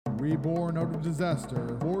Reborn out of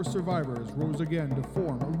disaster, 4 survivors rose again to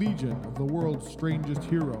form a legion of the world's strangest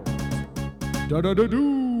heroes.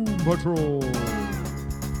 Doom Patrol!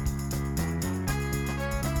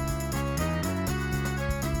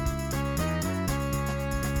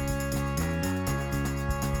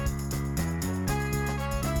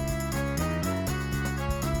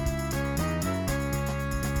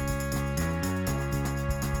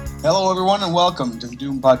 Hello, everyone, and welcome to the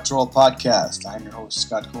Doom Podtrol podcast. I'm your host,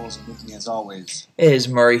 Scott Coles, and with me, as always, is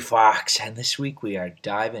Murray Fox, and this week we are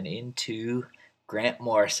diving into Grant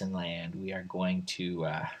Morrison land. We are going to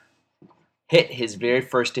hit his very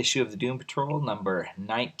first issue of the Doom Patrol, number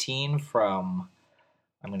 19 from,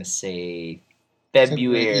 I'm going to say,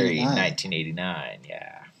 February 1989.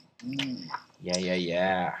 Yeah.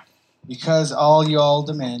 Yeah. Because all y'all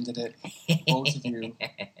demanded it, both of you.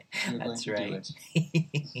 That's right.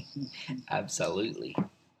 Absolutely.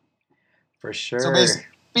 For sure. So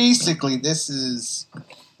basically, this is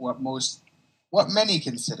what many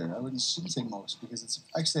consider. Shouldn't say most, because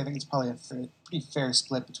I think it's probably a pretty fair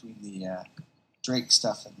split between the Drake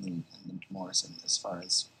stuff and the Morrison, as far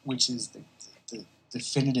as which is the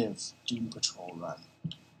definitive Doom Patrol run.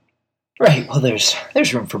 Right. Well,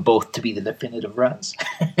 there's room for both to be the definitive runs.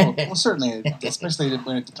 well, certainly, especially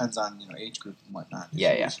when it depends on age group and whatnot.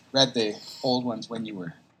 If you read the old ones when you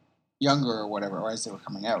were younger or whatever, or as they were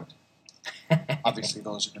coming out. Obviously,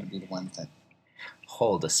 those are going to be the ones that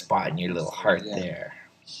hold a spot in your little heart there.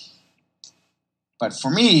 But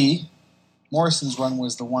for me, Morrison's run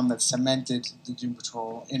was the one that cemented the Doom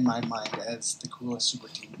Patrol in my mind as the coolest super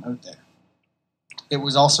team out there. It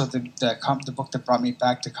was also the book that brought me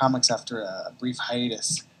back to comics after a brief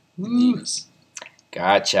hiatus in the 80s.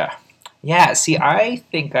 Gotcha. Yeah, see, I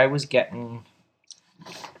think I was getting...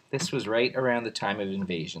 This was right around the time of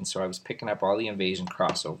Invasion, so I was picking up all the Invasion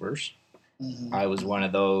crossovers. Mm-hmm. I was one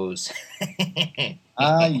of those.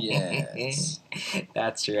 Yes.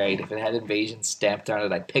 That's right. If it had Invasion stamped on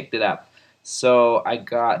it, I picked it up. So I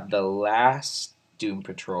got the last Doom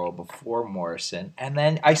Patrol before Morrison, and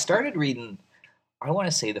then I started reading... I want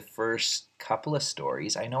to say the first couple of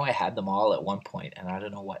stories. I know I had them all at one point, and I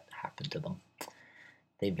don't know what happened to them.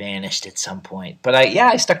 They vanished at some point. But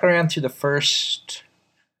I stuck around through the first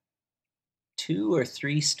 2 or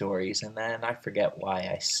 3 stories, and then I forget why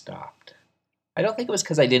I stopped. I don't think it was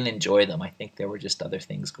because I didn't enjoy them. I think there were just other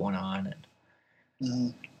things going on,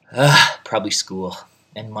 and probably school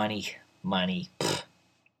and money. Pfft.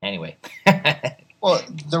 Anyway. Well,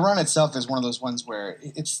 the run itself is one of those ones where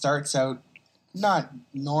it starts out not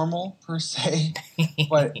normal per se,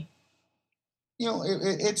 but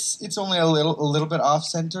it's only a little bit off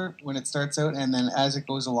center when it starts out, and then as it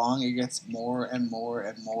goes along, it gets more and more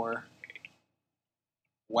and more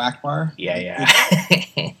whack bar. Yeah.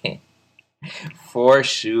 For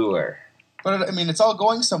sure. But I mean, it's all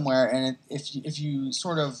going somewhere, and if you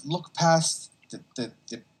sort of look past the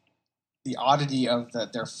oddity of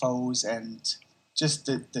their foes and just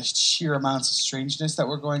the sheer amounts of strangeness that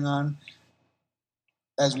were going on.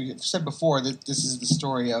 As we said before, this is the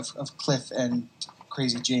story of Cliff and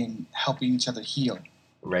Crazy Jane helping each other heal.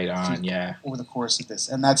 Right on, over the course of this,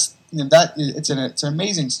 and that's it's an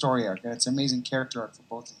amazing story arc, and it's an amazing character arc for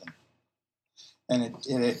both of them. And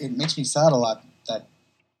it makes me sad a lot that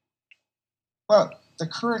the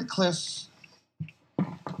current Cliff,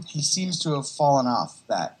 he seems to have fallen off.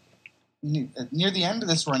 That near the end of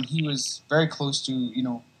this run, he was very close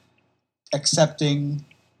to accepting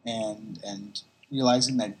and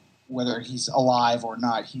realizing that whether he's alive or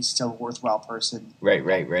not, he's still a worthwhile person. Right.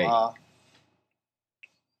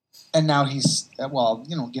 And now he's,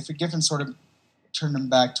 Giffen sort of turned him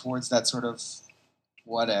back towards that sort of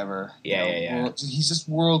whatever. Yeah. He's just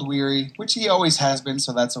world weary, which he always has been,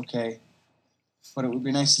 so that's okay. But it would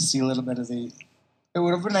be nice to see a little bit of it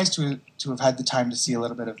would have been nice to have had the time to see a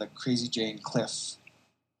little bit of the Crazy Jane Cliff.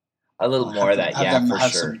 A little more of that, for sure.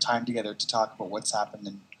 Have some time together to talk about what's happened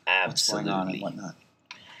and what's going on and whatnot.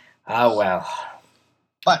 Oh, well.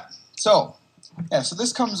 But, so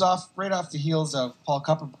this comes right off the heels of Paul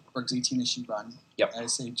Kupperberg's 18-issue run. Yep. I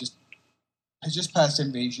say has just passed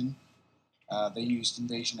Invasion. They used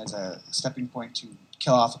Invasion as a stepping point to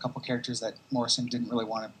kill off a couple characters that Morrison didn't really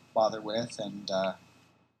want to bother with. And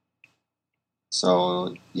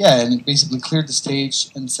and it basically cleared the stage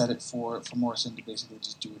and set it for Morrison to basically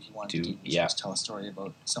just do what he wanted to do. Just tell a story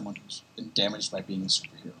about someone who's been damaged by being a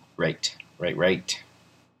superhero. Right.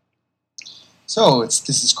 So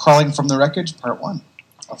this is Crawling from the Wreckage, Part 1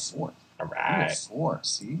 of 4. All right. 4,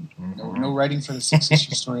 see? Mm-hmm. No writing for the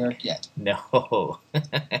 6-issue story arc yet. No.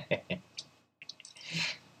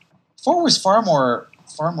 4 was far more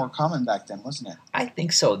far more common back then, wasn't it? I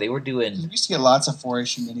think so. They were We doing used to get lots of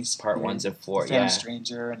 4-issue minis. part ones of 4, The Phantom yeah.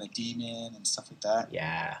 Stranger and the Demon and stuff like that.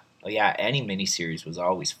 Yeah. Oh, yeah. Any miniseries was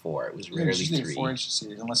always 4. It was Yeah, it rarely was usually 3. a 4-issue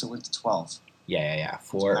series, unless it went to 12. Yeah.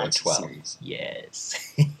 4 or maxi 12. series.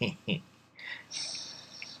 Yes.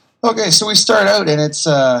 Okay, so we start out, and it's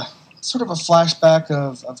sort of a flashback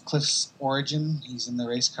of Cliff's origin. He's in the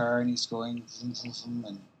race car, and he's going vroom, vroom, vroom,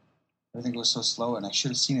 and everything goes so slow, and I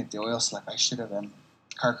should have seen it. The oil slip, I should have. And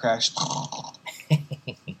car crash.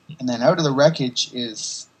 And then out of the wreckage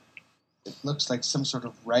it looks like some sort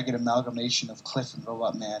of ragged amalgamation of Cliff and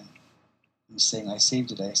Robot Man. He's saying, I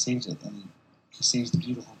saved it, and he saves the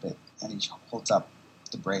beautiful bit, and he holds up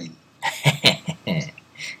the brain.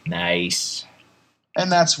 Nice. And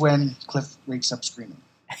that's when Cliff wakes up screaming.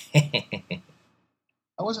 I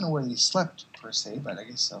wasn't aware that he slept, per se, but I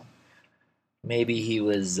guess so. Maybe he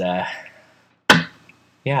was. Yeah,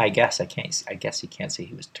 I guess you can't say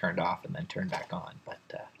he was turned off and then turned back on, but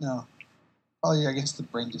No. Oh, yeah, I guess the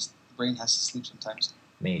brain has to sleep sometimes.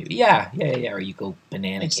 maybe. Yeah. Or you go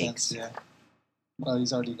banana Makes cakes. sense, yeah. Well,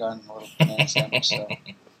 he's already gotten a little banana sandwich, so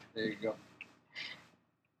there you go.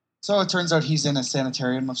 So it turns out he's in a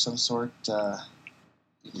sanitarium of some sort. The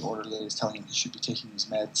orderly is telling him he should be taking his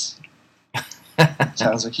meds.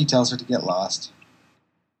 He tells her to get lost.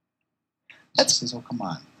 She says, "Oh, come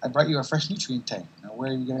on. I brought you a fresh nutrient tank. Now,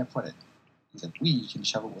 where are you going to put it?" He's like, "We can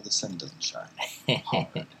shove it where the sun doesn't shine."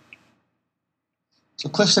 Hard. So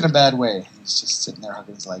Cliff's in a bad way. He's just sitting there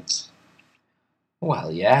hugging his legs.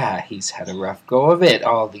 Well, yeah, he's had a rough go of it.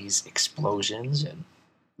 All these explosions and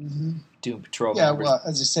Doom Patrol members. Well,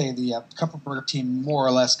 as I say, the Kupperberg team more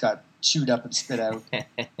or less got chewed up and spit out.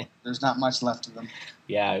 There's not much left of them.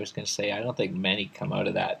 Yeah, I was going to say, I don't think many come out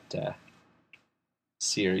of that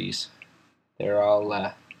series. They're all...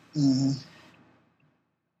 Well,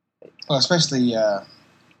 especially...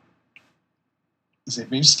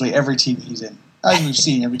 basically every team he's in. As we've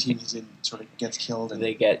seen, every team he's in sort of gets killed. And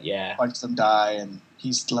they get, a bunch of them die, and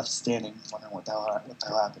he's left standing wondering what the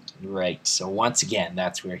hell happened. Right, so once again,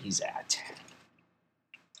 that's where he's at.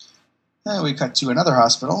 We cut to another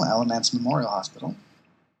hospital, Alamance Memorial Hospital.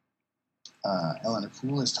 Eleanor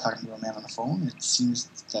Poole is talking to a man on the phone. It seems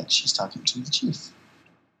that she's talking to the chief.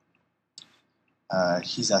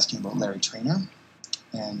 He's asking about Larry Traynor,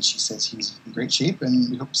 and she says he's in great shape, and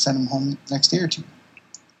we hope to send him home next day or two.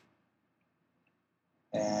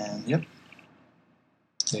 And yep,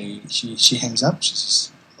 she hangs up. She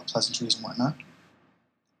says pleasantries and whatnot.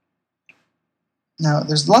 Now,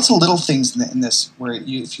 there's lots of little things in this where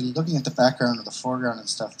if you're looking at the background or the foreground and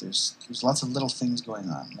stuff, there's lots of little things going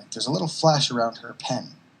on. Like there's a little flash around her pen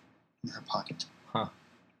in her pocket. Huh.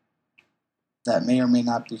 That may or may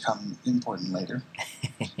not become important later.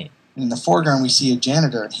 In the foreground, we see a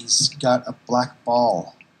janitor, and he's got a black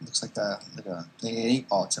ball. It looks like an 8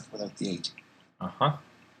 ball, except without the 8. Uh-huh.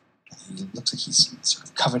 He looks like he's sort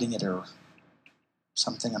of coveting it or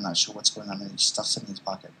something. I'm not sure what's going on there. He stuffs it in his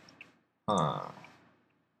pocket. Huh.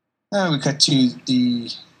 We cut to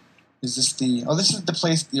this is the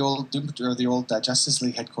place, the old Justice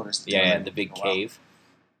League headquarters. Yeah, the big cave.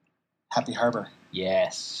 Happy Harbor.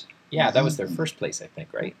 Yes. Yeah, that was their first place, I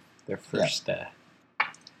think, right? Their first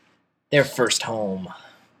home.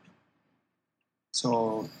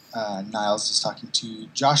 So Niles is talking to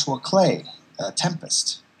Joshua Clay,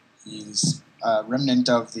 Tempest. He's a remnant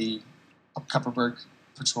of the Kupperberg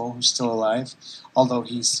Patrol who's still alive, although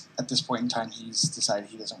he's at this point in time he's decided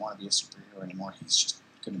he doesn't want to be a superhero anymore. He's just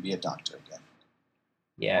going to be a doctor again.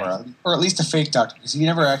 Yeah. Or at least a fake doctor, because he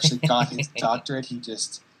never actually got his doctorate. He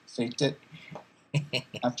just faked it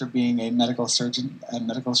after being a medical surgeon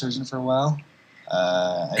for a while.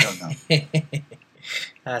 I don't know.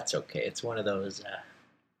 That's okay. It's one of those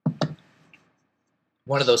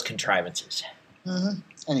contrivances.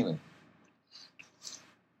 Anyway.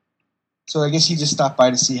 So I guess he just stopped by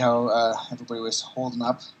to see how everybody was holding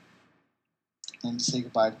up and to say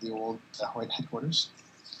goodbye to the old White headquarters.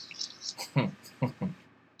 And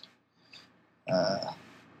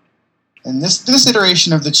this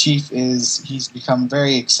iteration of the chief he's become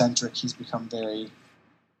very eccentric. He's become very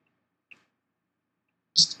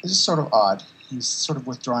just sort of odd. He's sort of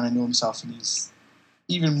withdrawn into himself, and he's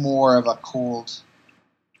even more of a cold.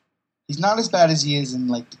 He's not as bad as he is in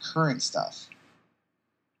like the current stuff.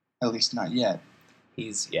 At least not yet.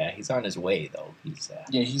 He's on his way though. You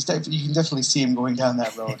can definitely see him going down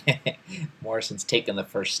that road. Morrison's taking the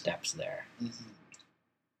first steps there. Mm-hmm.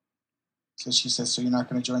 So she says, "So you're not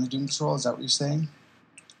going to join the Doom Patrol? Is that what you're saying?"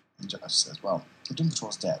 And Josh says, "Well, the Doom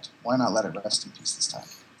Patrol's dead. Why not let it rest in peace this time?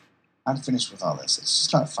 I'm finished with all this. It's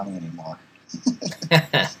just not funny anymore."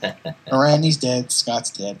 Randy's dead. Scott's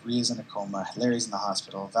dead. Rhea's in a coma. Larry's in the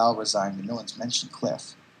hospital. Val resigned, and no one's mentioned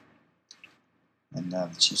Cliff. And the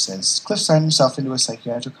chief says, Cliff signed himself into a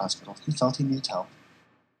psychiatric hospital. He felt he needed help.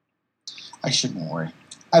 I shouldn't worry.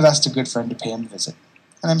 I've asked a good friend to pay him a visit,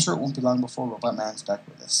 and I'm sure it won't be long before Robot Man's back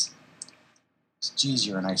with us. Geez,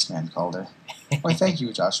 you're a nice man, Calder. Why, thank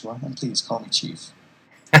you, Joshua, and please call me Chief.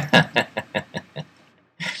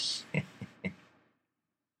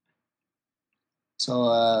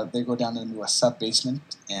 So they go down into a sub-basement,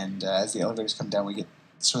 and as the elevators come down, we get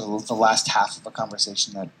sort of the last half of a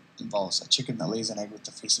conversation that involves a chicken that lays an egg with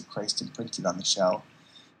the face of Christ imprinted on the shell,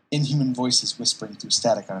 inhuman voices whispering through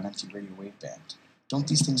static on an empty radio wave band. Don't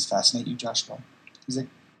these things fascinate you, Joshua? He's like,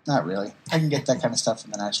 not really. I can get that kind of stuff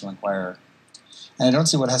from the National Enquirer. And I don't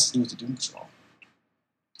see what it has to do with the Doom Patrol.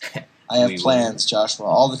 I have plans, Joshua.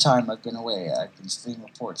 All the time I've been away, I've been studying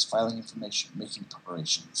reports, filing information, making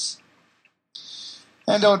preparations.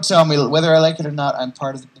 And don't tell me, whether I like it or not, I'm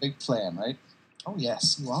part of the big plan, right? Oh,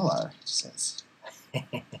 yes, you all are, he says.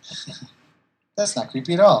 That's not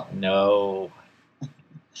creepy at all. No.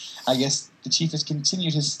 I guess the chief has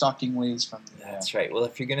continued his stalking ways from the... That's right. Well,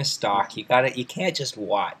 if you're going to stalk, you can't just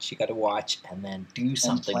watch. You got to watch and then do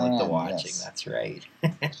something with the watching. Yes. That's right.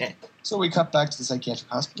 So we cut back to the psychiatric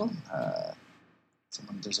hospital.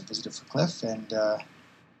 There's a visitor for Cliff, and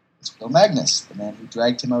it's Will Magnus, the man who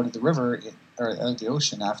dragged him out of the river, or out of the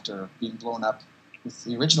ocean after being blown up with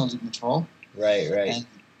the original Doom Patrol. Right. And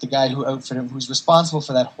the guy who outfitted him, who's responsible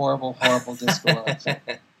for that horrible, horrible disco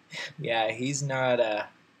outfit. Yeah, he's not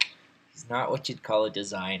what you'd call a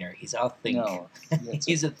designer. He's all think. No,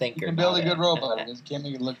 he's a thinker. You can build a good robot. You can't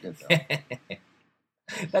make it look good, though.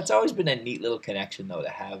 That's always been a neat little connection, though, to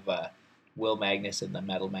have Will Magnus and the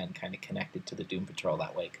Metal Man kind of connected to the Doom Patrol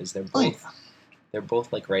that way, because they're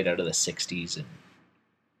both like right out of the '60s,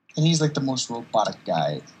 and he's like the most robotic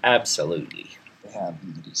guy. Absolutely. They have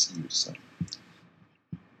in the DCU.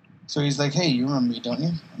 So he's like, "Hey, you remember me, don't you?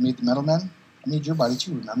 I made the Metal Man. I made your body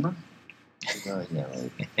too. Remember?" Like, oh, yeah,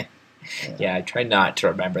 right. Yeah, I try not to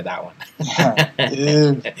remember that one.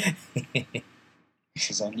 He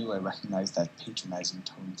says, I knew I recognized that patronizing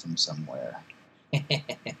tone from somewhere.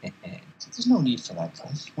 There's no need for that,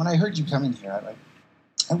 Cliff. When I heard you come in here,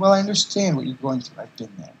 I understand what you're going through. I've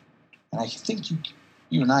been there. And I think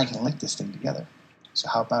you and I can lick this thing together. So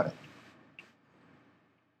how about it?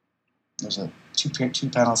 There's two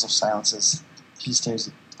panels of silences. He stares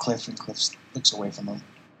at Cliff, and Cliff looks away from him.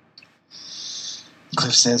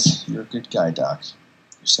 Cliff says, you're a good guy, Doc.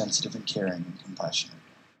 You're sensitive and caring and compassionate.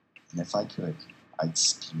 And if I could, I'd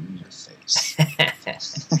spew in your face.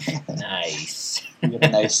 Nice. We get a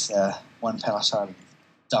nice one-panel shot of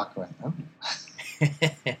Doc going, oh.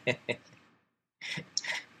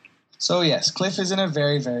 So, yes, Cliff is in a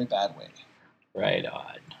very, very bad way. Right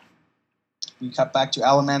on. We cut back to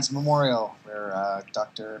Alaman's Memorial, where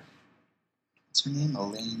Dr. What's her name?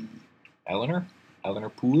 Eleanor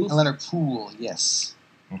Poole? Eleanor Poole, yes.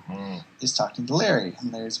 Mm-hmm. Is talking to Larry.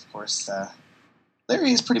 And Larry's, of course,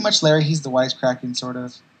 Larry is pretty much Larry. He's the wisecracking sort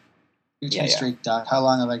of. You're straight, Doc. How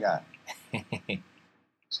long have I got? She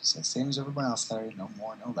says, same as everyone else, Larry. No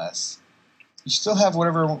more, no less. You still have what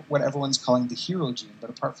everyone's calling the hero gene,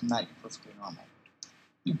 but apart from that, you're perfectly normal.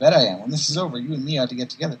 You bet I am. When this is over, you and me ought to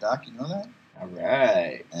get together, Doc. You know that? All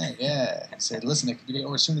right. Yeah. He said, listen, it could be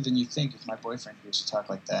over sooner than you think if my boyfriend hears you talk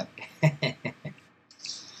like that.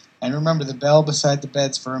 And remember, the bell beside the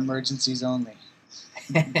bed's for emergencies only.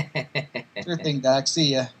 Sure thing, Doc.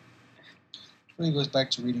 See ya. So he goes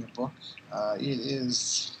back to reading a book. It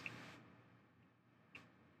is...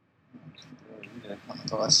 I can't really read it. I put my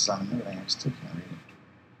glasses on and everything. I still can't read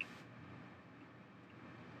it.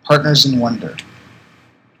 Partners in Wonder.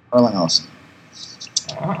 Harlan Ellison.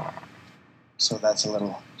 So that's a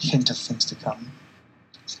little hint of things to come.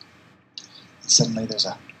 And suddenly there's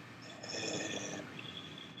a...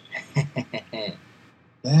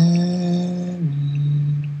 Larry.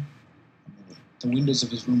 The windows of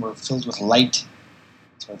his room were filled with light.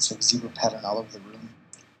 So it's like zebra pattern all over the room.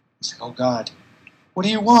 He's like, oh God, what do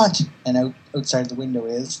you want? And outside the window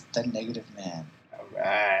is the Negative Man. All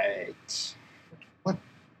right. What?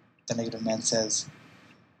 The Negative Man says,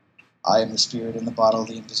 I am the spirit in the bottle,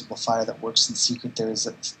 the invisible fire that works in secret. There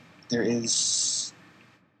is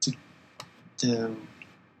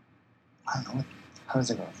I don't know, how does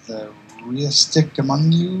it go? The Rheastic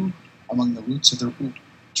among you, among the roots of the root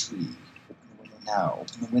tree. Open the window now.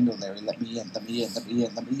 Open the window, Larry. Let me in, let me in, let me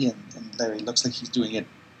in, let me in. And Larry looks like he's doing it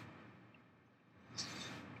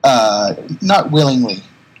not willingly.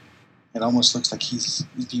 It almost looks like he's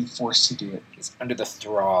being forced to do it. He's under the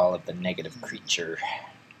thrall of the negative creature.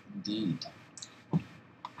 Indeed.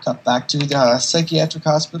 Cut back to the psychiatric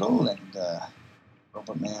hospital, and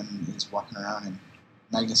Robot Man is walking around, and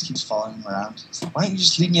Magnus keeps following him around. He's like, "Why don't you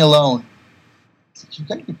just leave me alone?" He's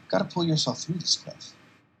like, "You've got to pull yourself through this, Cliff.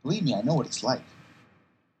 Believe me, I know what it's like."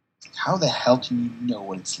 Like, how the hell can you know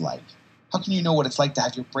what it's like? How can you know what it's like to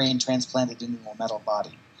have your brain transplanted into a metal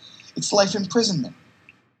body? It's life imprisonment.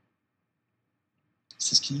 He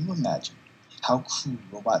says, "Can you imagine how cruel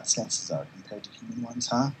robot senses are compared to human ones,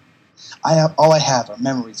 huh? All I have are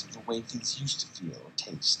memories of the way things used to feel or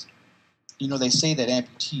taste. You know, they say that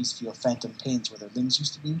amputees feel phantom pains where their limbs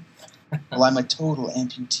used to be. Well, I'm a total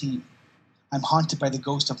amputee. I'm haunted by the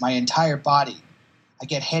ghost of my entire body. I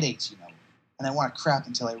get headaches, and I want to crap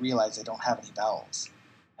until I realize I don't have any bowels.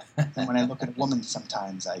 And when I look at a woman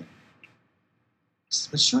sometimes,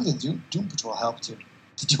 But sure, the Doom Patrol helped you.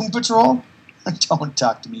 The Doom Patrol? Don't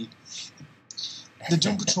talk to me. The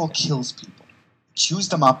Doom Patrol kills people. Chews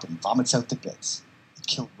them up and vomits out the bits. It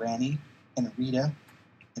killed Ranny and Rita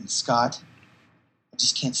and Scott. I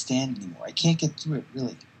just can't stand anymore. I can't get through it,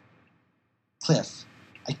 really. Cliff,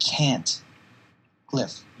 I can't.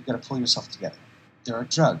 Cliff, you gotta pull yourself together. There are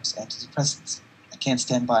drugs, antidepressants. I can't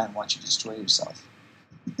stand by and watch you destroy yourself."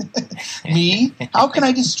 "Me? How can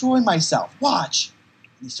I destroy myself? Watch!"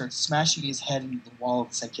 And he starts smashing his head into the wall of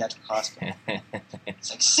the psychiatric hospital.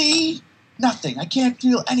 It's like, "See? Nothing. I can't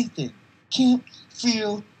feel anything. Can't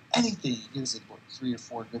feel anything." He gives it, 3 or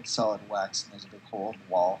 4 good solid whacks, and there's a big hole in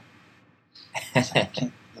the wall. He's like, "I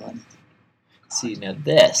can't feel anything." God. See, now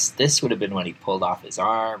this would have been when he pulled off his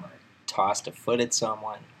arm or tossed a foot at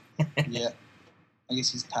someone. Yeah. I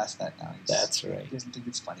guess he's past that now. That's right. He doesn't think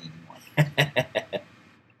it's funny anymore.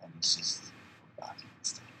 And it's just...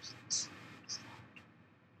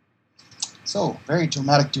 So, very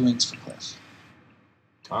dramatic doings for Cliff.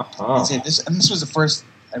 I'd say this was the first...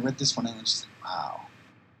 I read this one and I was just like, wow,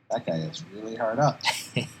 that guy is really hard up.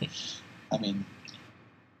 I mean...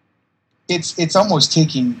 It's almost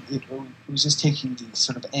taking... It was just taking the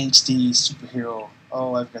sort of angsty superhero,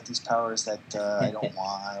 oh, I've got these powers that I don't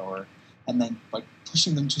want, and then like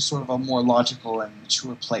pushing them to sort of a more logical and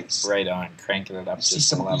mature place. Right on, cranking it up to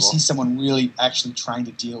some level. You see someone really actually trying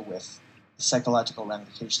to deal with the psychological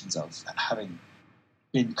ramifications of having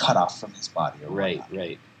been cut off from his body.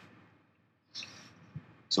 Right.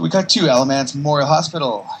 So we got to Alamance Memorial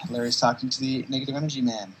Hospital. Larry's talking to the negative energy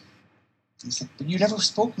man. He's like, "But you've never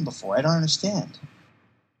spoken before. I don't understand."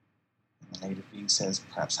 And the negative being says,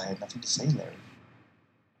 "Perhaps I had nothing to say, Larry.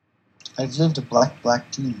 I've lived a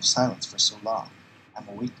black dream of silence for so long. I'm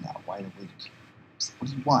awake now, wide awake. What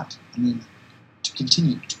do you want? I mean, to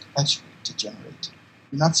continue, to perpetuate, to generate.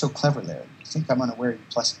 You're not so clever, Larry. You think I'm unaware you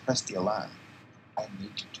pressed the alarm. I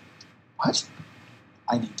need you to. What?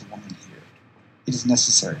 I need the woman here. It is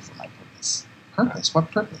necessary for my purpose. Purpose?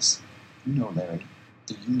 What purpose? You know, Larry,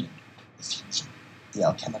 the union, the fusion, the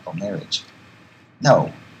alchemical marriage.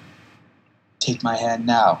 No. Take my hand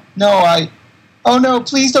now. No, Oh no,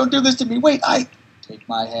 please don't do this to me. Wait, Take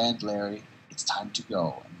my hand, Larry. It's time to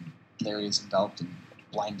go. And Larry is enveloped in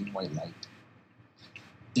blinding white light.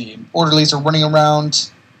 The orderlies are running around.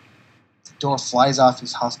 The door flies off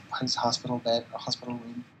his hospital bed or hospital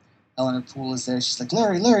room. Eleanor Poole is there. She's like,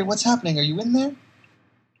 Larry, what's happening? Are you in there? And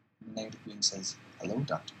the negative being says, "Hello,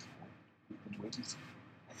 Dr. Poole. We've been waiting for you."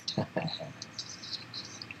 And take my hand.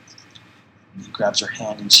 And he grabs her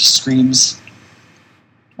hand and she screams,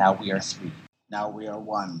 "Now we are 3. Now we are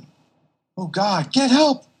 1. Oh God, get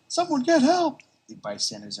help! Someone get help!" The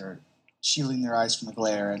bystanders are shielding their eyes from the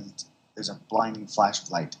glare, and there's a blinding flash of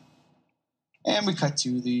light. And we cut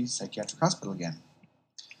to the psychiatric hospital again.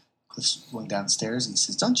 Cliff's going downstairs, and he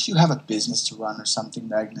says, "Don't you have a business to run or something,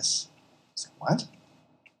 Magnus?" He's like, "What?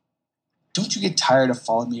 Don't you get tired of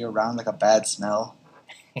following me around like a bad smell?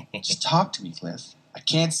 Just talk to me, Cliff. I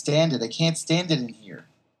can't stand it. I can't stand it in here."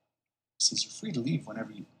 He says, "You're free to leave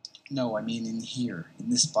whenever you..." "No, I mean in here, in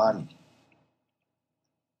this body."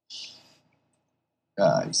 He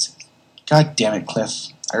says, "God damn it,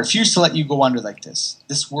 Cliff. I refuse to let you go under like this.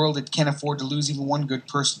 This world, it can't afford to lose even one good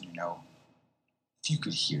person, you know. If you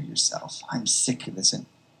could hear yourself. I'm sick of this.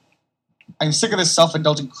 I'm sick of this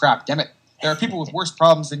self-indulgent crap, damn it. There are people with worse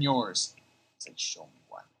problems than yours." It's like, show me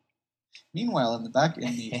one. Meanwhile, in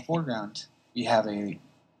the foreground, we have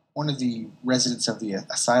one of the residents of the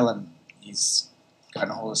asylum. He's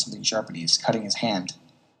gotten a hold of something sharp and he's cutting his hand.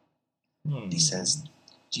 He says,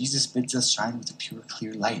 "Jesus bids us shine with a pure,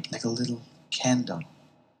 clear light, like a little candle."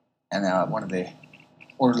 And one of the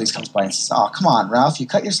orderlies comes by and says, "Oh, come on, Ralph, you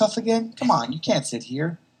cut yourself again? Come on, you can't sit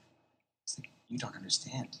here." It's like, "You don't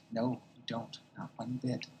understand. No, you don't. Not one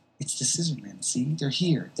bit. It's the scissor men, see? They're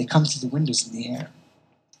here. They come through the windows in the air."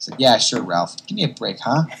 said, yeah, sure, Ralph. Give me a break,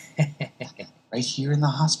 huh? Right here in the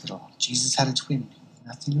hospital, Jesus had a twin.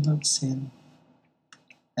 Nothing about sin.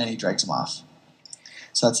 And he drags him off.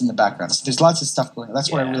 So that's in the background. So there's lots of stuff going on.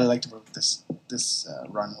 That's what I really liked about this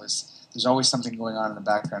run was there's always something going on in the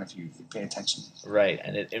background if you pay attention. Right,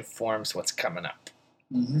 and it informs what's coming up.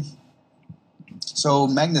 Mm-hmm. So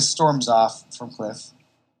Magnus storms off from Cliff.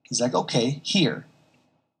 He's like, okay, here.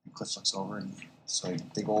 And Cliff looks over, and so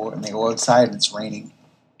they go outside, and it's raining.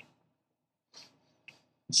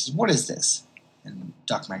 He says, what is this? And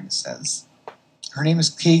Doc Magnus says, her name is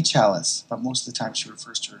Kay Chalice, but most of the time she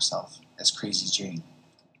refers to herself as Crazy Jane.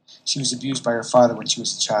 She was abused by her father when she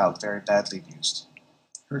was a child, very badly abused.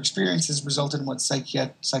 Her experiences resulted in what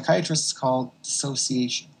psychiatrists call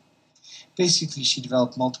dissociation. Basically, she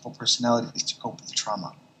developed multiple personalities to cope with the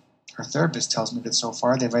trauma. Her therapist tells me that so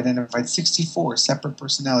far they've identified 64 separate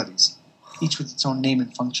personalities, each with its own name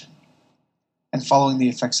and function. And following the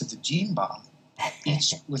effects of the gene bomb,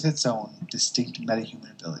 each with its own distinct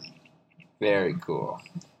metahuman ability. Very cool.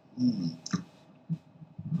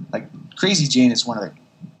 Like, Crazy Jane is one of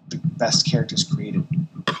the best characters created.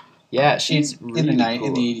 Yeah, she's really in the cool.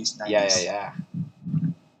 In the 80s, 90s. Yeah.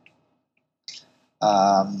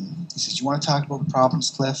 He says, you want to talk about problems,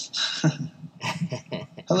 Cliff?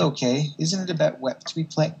 Hello, Kay. Isn't it a bit wet to be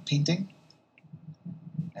painting?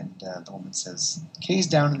 And the woman says, Kay's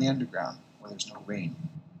down in the underground, where there's no rain.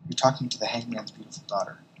 You're talking to the hangman's beautiful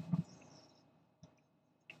daughter.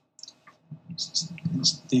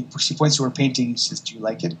 She points to her painting and says, do you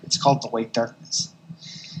like it? It's called The White Darkness.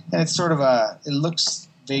 And it's sort of it looks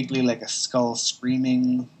vaguely like a skull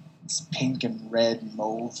screaming. It's pink and red and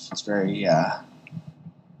mauve. It's very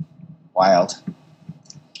wild.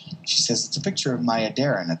 She says, it's a picture of Maya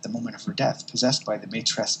Deren at the moment of her death, possessed by the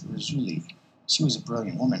Maîtresse Urzuli. She was a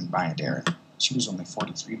brilliant woman, Maya Deren. She was only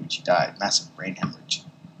 43 when she died, massive brain hemorrhage.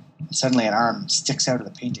 And suddenly an arm sticks out of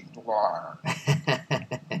the painting.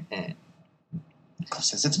 Cliff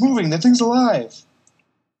says, it's moving, the thing's alive.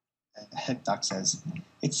 And Doc says,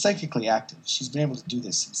 it's psychically active. She's been able to do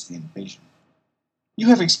this since the invasion. You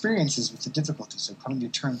have experiences with the difficulties of coming to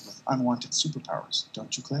terms with unwanted superpowers,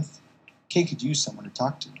 don't you, Cliff? Kay could use someone to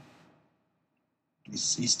talk to.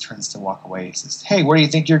 He turns to walk away. He says, hey, where do you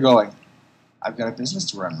think you're going? I've got a business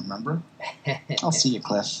to run, remember? I'll see you,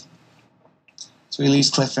 Cliff. So he leaves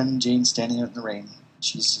Cliff and Jane standing out in the rain.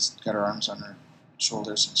 She's just got her arms on her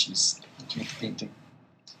shoulders and she's looking at the painting.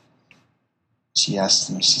 She asks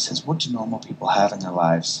him, she says, what do normal people have in their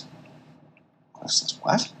lives? Cliff says,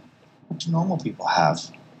 what? What do normal people have?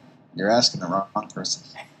 You're asking the wrong person.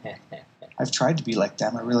 I've tried to be like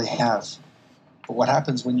them, I really have. But what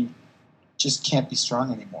happens when you just can't be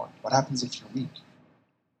strong anymore? What happens if you're weak?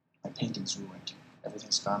 My painting's ruined.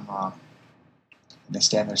 Everything's gone wrong. And they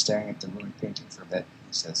stand there staring at the ruined painting for a bit.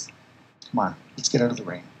 He says, come on, let's get out of the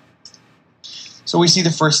rain. So we see the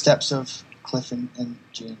first steps of Cliff and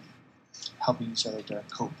Jane helping each other to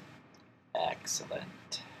cope.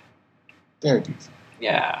 Excellent. Very beautiful.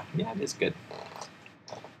 Yeah, it is good.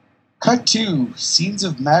 Cut to scenes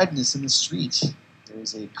of madness in the street.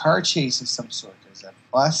 There's a car chase of some sort. There's a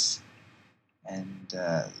bus, and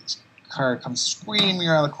this car comes screaming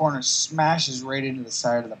around the corner, smashes right into the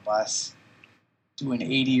side of the bus, doing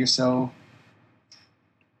 80 or so.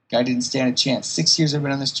 Guy didn't stand a chance. 6 years I've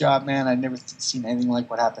been on this job, man. I've never seen anything like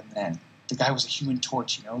what happened then. The guy was a human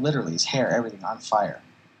torch, literally, his hair, everything on fire.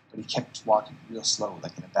 But he kept walking real slow,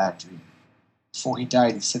 like in a bad dream. Before he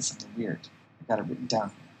died, he said something weird. I got it written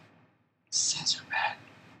down. Scissor Man.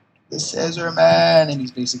 The Scissor Man! And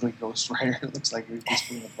he's basically Ghost Rider. It looks like he's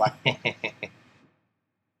putting a black book.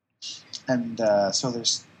 And so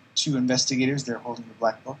there's two investigators. They're holding the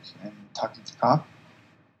black book and talking to the cop.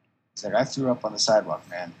 He's like, I threw up on the sidewalk,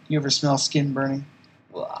 man. You ever smell skin burning?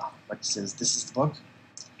 Wow. But he says, this is the book?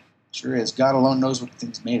 Sure is. God alone knows what the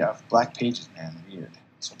thing's made of. Black pages, man. Weird.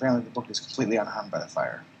 So apparently the book is completely unharmed by the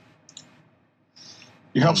fire.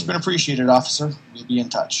 Your help's been appreciated, officer. We'll be in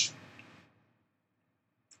touch.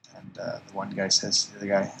 And the one guy says to the other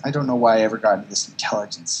guy, I don't know why I ever got into this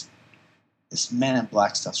intelligence. This men in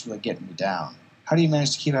black stuff's really getting me down. How do you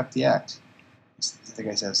manage to keep up the act? The other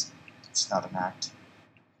guy says, it's not an act.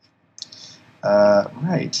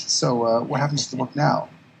 Right. So what happens to the book now?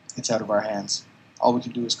 It's out of our hands. All we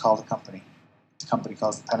can do is call the company. The company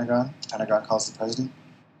calls the Pentagon. The Pentagon calls the president.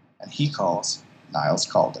 And he calls Niles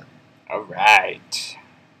Calder. All right.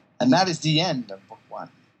 And that is the end of book one.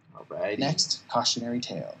 All right. Next, Cautionary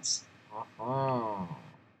Tales. Uh-huh.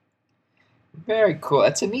 Very cool.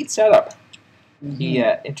 That's a neat setup. Mm-hmm. He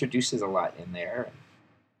introduces a lot in there.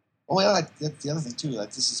 Oh, yeah, that's the other thing, too. Like,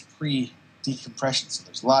 this is pre decompression. So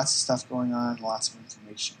there's lots of stuff going on, lots of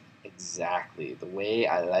information. Exactly. The way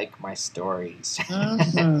I like my stories.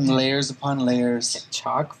 Layers upon layers.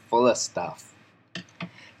 Chock full of stuff.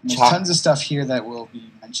 There's tons of stuff here that will be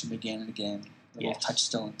mentioned again and again. Little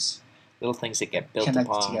touchstones. Little things that get built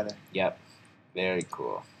connected upon. together. Yep. Very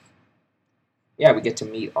cool. Yeah, we get to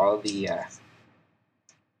meet all the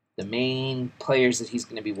main players that he's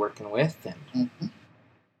going to be working with, and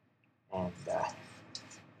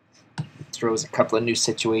throws a couple of new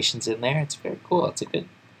situations in there. It's very cool. It's a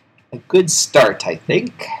good start, I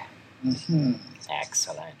think.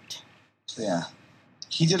 Excellent. So yeah,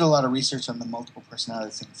 he did a lot of research on the multiple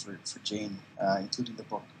personality thing for Jane, including the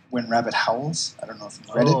book When Rabbit Howls. I don't know if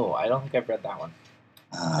you've read it. Oh, I don't think I've read that one.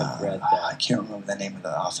 I've read that. I can't remember the name of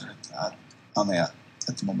the author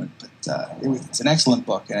at the moment, but it's an excellent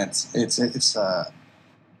book, and it's a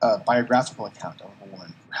biographical account of a woman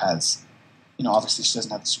who has, obviously she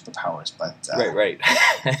doesn't have the superpowers, but right.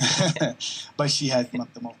 but she had the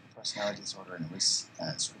multiple personality disorder, and it was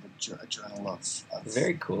sort of a journal of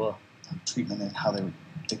very cool treatment and how they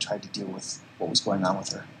tried to deal with what was going on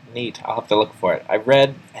with her. Neat. I'll have to look for it. I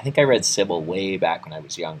think I read Sybil way back when I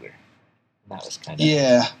was younger. That was kind of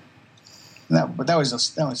but that was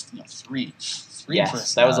three.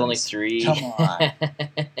 Yes, that was only 3. Come on.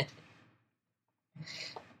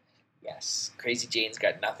 Yes, Crazy Jane's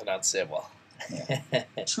got nothing on Sybil. Yeah.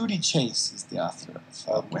 Trudy Chase is the author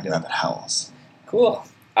of When Rabbit Howls. Cool.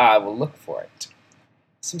 I will look for it.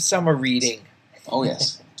 Some summer reading. Oh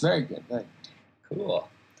yes, very good. Very good. Cool.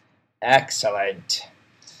 Excellent.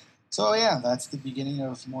 So yeah, that's the beginning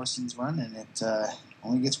of Morrison's run, and it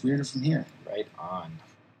only gets weirder from here. Right on.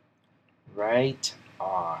 Right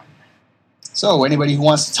on. So, anybody who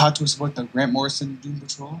wants to talk to us about the Grant Morrison Doom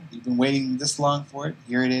Patrol, you've been waiting this long for it.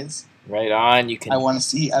 Here it is. Right on. You can. I want to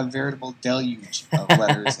see a veritable deluge of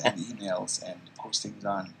letters and emails and postings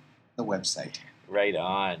on the website. Right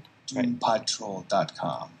on.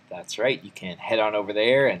 Podtrol.com. That's right. You can head on over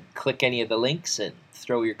there and click any of the links and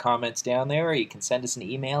throw your comments down there, or you can send us an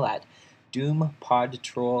email at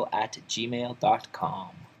doompodtrol@gmail.com.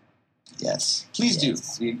 Yes, please do.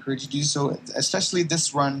 We encourage you to do so, especially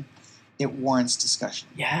this run. It warrants discussion.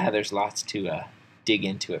 Yeah, there's lots to dig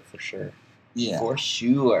into it for sure. Yeah. For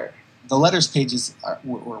sure. The letters pages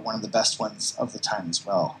were one of the best ones of the time as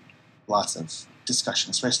well. Lots of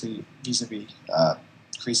discussion, especially vis-a-vis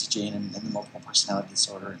Crazy Jane and the multiple personality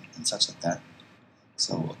disorder and such like that.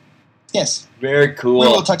 So, yes. Very cool. We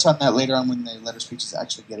will touch on that later on when the letters pages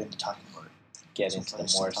actually get into talking about it. Get into the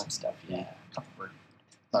Morrison stuff, yeah. Kupperberg,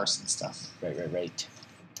 Larson stuff. Right.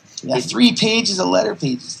 Yeah, 3 pages of letter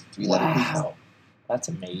pages. 3 letter pages. Wow. That's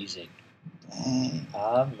amazing. Dang.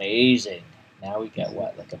 Amazing. Now we get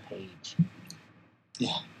what? Like a page.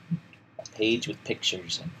 Yeah. A page with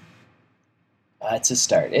pictures. And it's a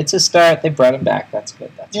start. It's a start. They brought him back. That's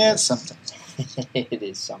good. That's good. It's something. It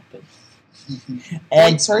is something.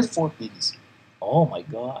 And 4 pages. Oh my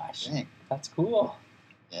gosh. Dang. That's cool.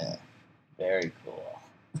 Yeah. Very cool.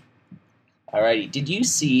 Alrighty. Did you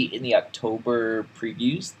see in the October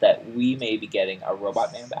previews that we may be getting a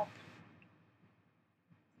Robot Man back?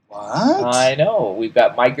 What? I know. We've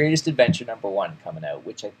got My Greatest Adventure #1 coming out,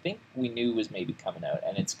 which I think we knew was maybe coming out,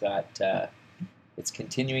 and it's got it's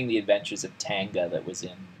continuing the adventures of Tanga that was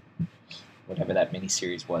in whatever that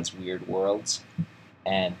miniseries was, Weird Worlds,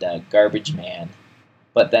 and Garbage Man.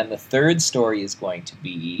 But then the third story is going to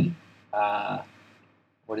be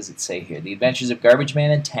what does it say here? The adventures of Garbage Man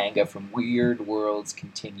and Tanga from Weird Worlds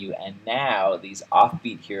continue, and now these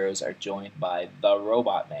offbeat heroes are joined by the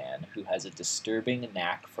Robot Man, who has a disturbing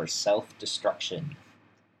knack for self-destruction.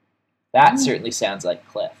 That certainly sounds like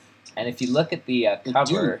Cliff. And if you look at the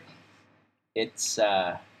cover, it's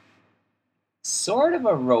sort of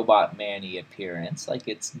a Robot Man-y appearance. Like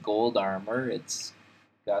it's gold armor. It's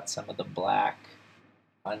got some of the black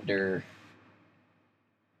under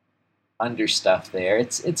stuff there.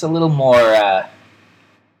 It's a little more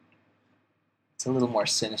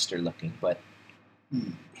sinister looking, but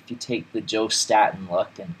if you take the Joe Staton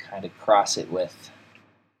look and kind of cross it with,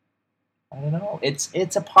 I don't know,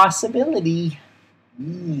 it's a possibility.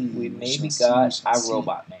 We maybe got a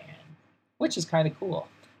Robot Man, which is kind of cool.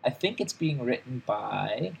 I think it's being written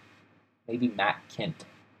by maybe Matt Kint.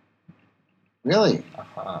 Really?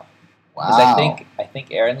 Uh-huh. Wow. Because I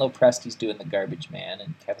think Aaron Lopresti's doing the Garbage Man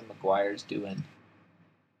and Kevin Maguire's doing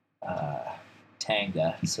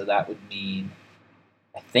Tanga. So that would mean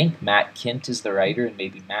I think Matt Kint is the writer and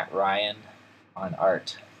maybe Matt Ryan on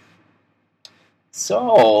art.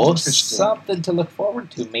 So something to look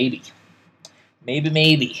forward to, maybe.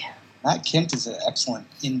 Maybe. Matt Kint is an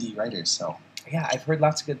excellent indie writer, so Yeah, I've heard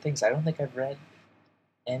lots of good things. I don't think I've read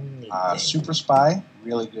anything. Super Spy,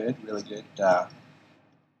 really good, really good. And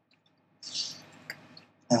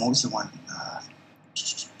what was the one?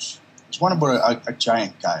 There's one about a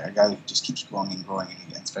giant guy, a guy who just keeps growing and growing,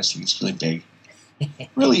 and especially he's really big.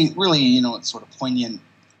 really, it's sort of poignant,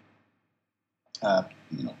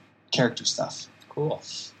 character stuff. Cool.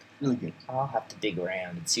 Really good. I'll have to dig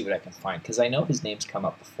around and see what I can find, because I know his name's come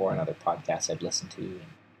up before in other podcasts I've listened to. And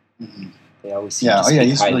Mm-hmm. they always seem to speak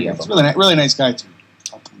he's highly really of good. him. He's really nice guy too.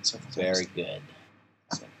 Very good.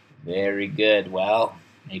 Very good. Well,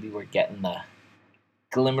 maybe we're getting the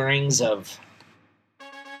glimmerings of...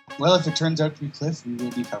 Well, if it turns out to be Cliff, we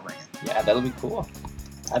will be covering it. Yeah, that'll be cool.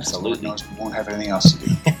 Absolutely. Lord knows we won't have anything else to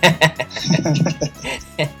do.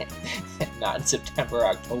 Not in September,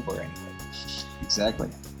 October, anyway. Exactly.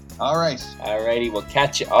 All right. Alrighty, we'll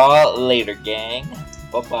catch you all later, gang.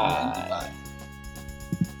 Bye-bye. Bye.